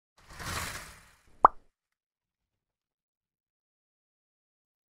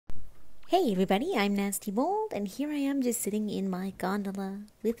Hey everybody, I'm Nastymold, and here I am just sitting in my gondola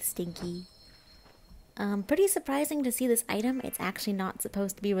with Stinky. Pretty surprising to see this item. It's actually not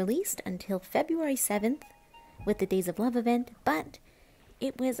supposed to be released until February 7th with the Days of Love event, but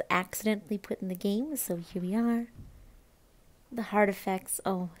it was accidentally put in the game, so here we are. The heart effects,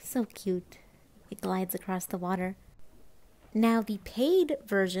 oh, so cute. It glides across the water. Now, the paid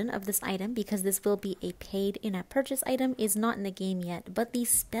version of this item, because this will be a paid in-app purchase item, is not in the game yet, but the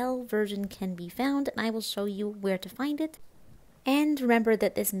spell version can be found, and I will show you where to find it. And remember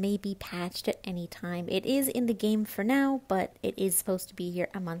that this may be patched at any time. It is in the game for now, but it is supposed to be here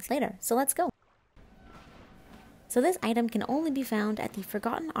a month later. So let's go. So this item can only be found at the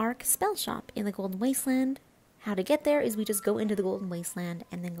Forgotten Ark spell shop in the Golden Wasteland. How to get there is we just go into the Golden Wasteland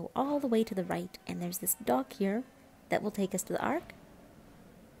and then go all the way to the right, and there's this dock here that will take us to the Ark.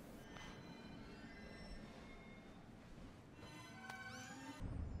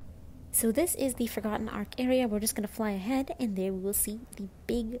 So this is the Forgotten Ark area. We're just going to fly ahead, and there we will see the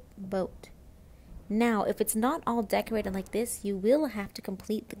big boat. Now, if it's not all decorated like this, you will have to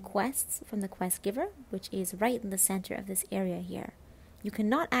complete the quests from the quest giver, which is right in the center of this area here. You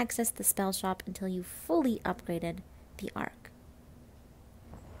cannot access the spell shop until you've fully upgraded the Ark.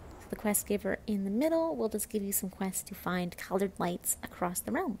 The quest giver in the middle will just give you some quests to find colored lights across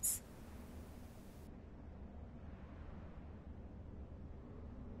the realms.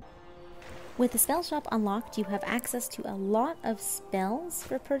 With the spell shop unlocked, you have access to a lot of spells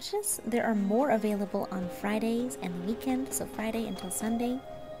for purchase. There are more available on Fridays and the weekend, so Friday until Sunday,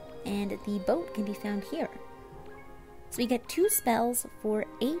 and the boat can be found here. So you get 2 spells for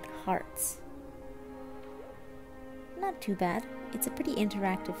 8 hearts. Not too bad. It's a pretty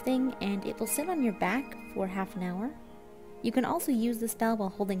interactive thing, and it will sit on your back for half an hour. You can also use the spell while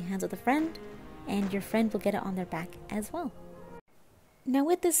holding hands with a friend, and your friend will get it on their back as well. Now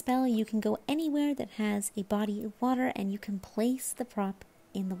with this spell, you can go anywhere that has a body of water, and you can place the prop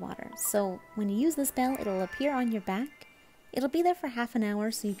in the water. So when you use the spell, it'll appear on your back. It'll be there for half an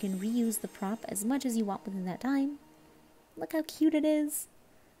hour, so you can reuse the prop as much as you want within that time. Look how cute it is.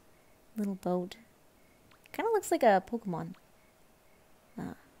 Little boat. Kind of looks like a Pokemon.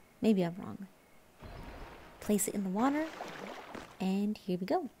 Maybe I'm wrong. Place it in the water, and here we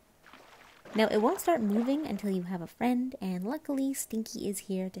go. Now, it won't start moving until you have a friend, and luckily, Stinky is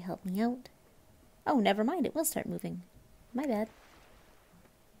here to help me out. Oh, never mind, it will start moving. My bad.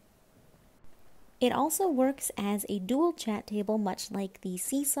 It also works as a dual chat table, much like the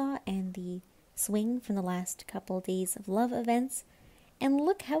seesaw and the swing from the last couple Days of Love events. And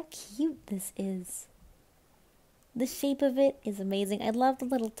look how cute this is. The shape of it is amazing. I love the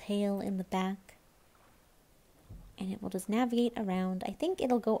little tail in the back. And it will just navigate around. I think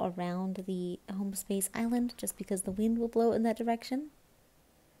it'll go around the home space island just because the wind will blow in that direction.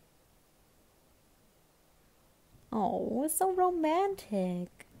 Oh, it's so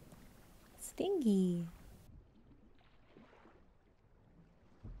romantic. Stinky.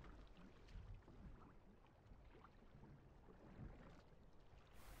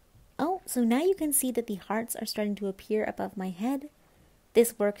 Oh, so now you can see that the hearts are starting to appear above my head.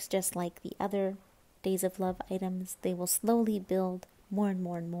 This works just like the other Days of Love items. They will slowly build more and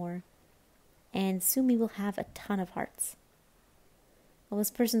more and more. And soon we will have a ton of hearts. Well,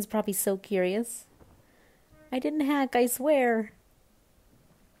 this person's probably so curious. I didn't hack, I swear.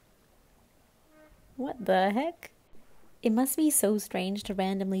 What the heck? It must be so strange to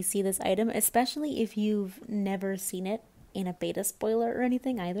randomly see this item, especially if you've never seen it in a beta spoiler or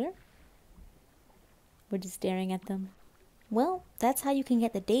anything either. We're just staring at them. Well, that's how you can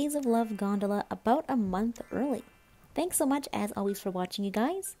get the Days of Love Gondola about a month early. Thanks so much, as always, for watching, you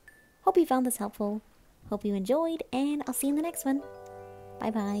guys. Hope you found this helpful. Hope you enjoyed, and I'll see you in the next one.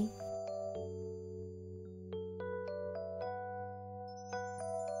 Bye-bye.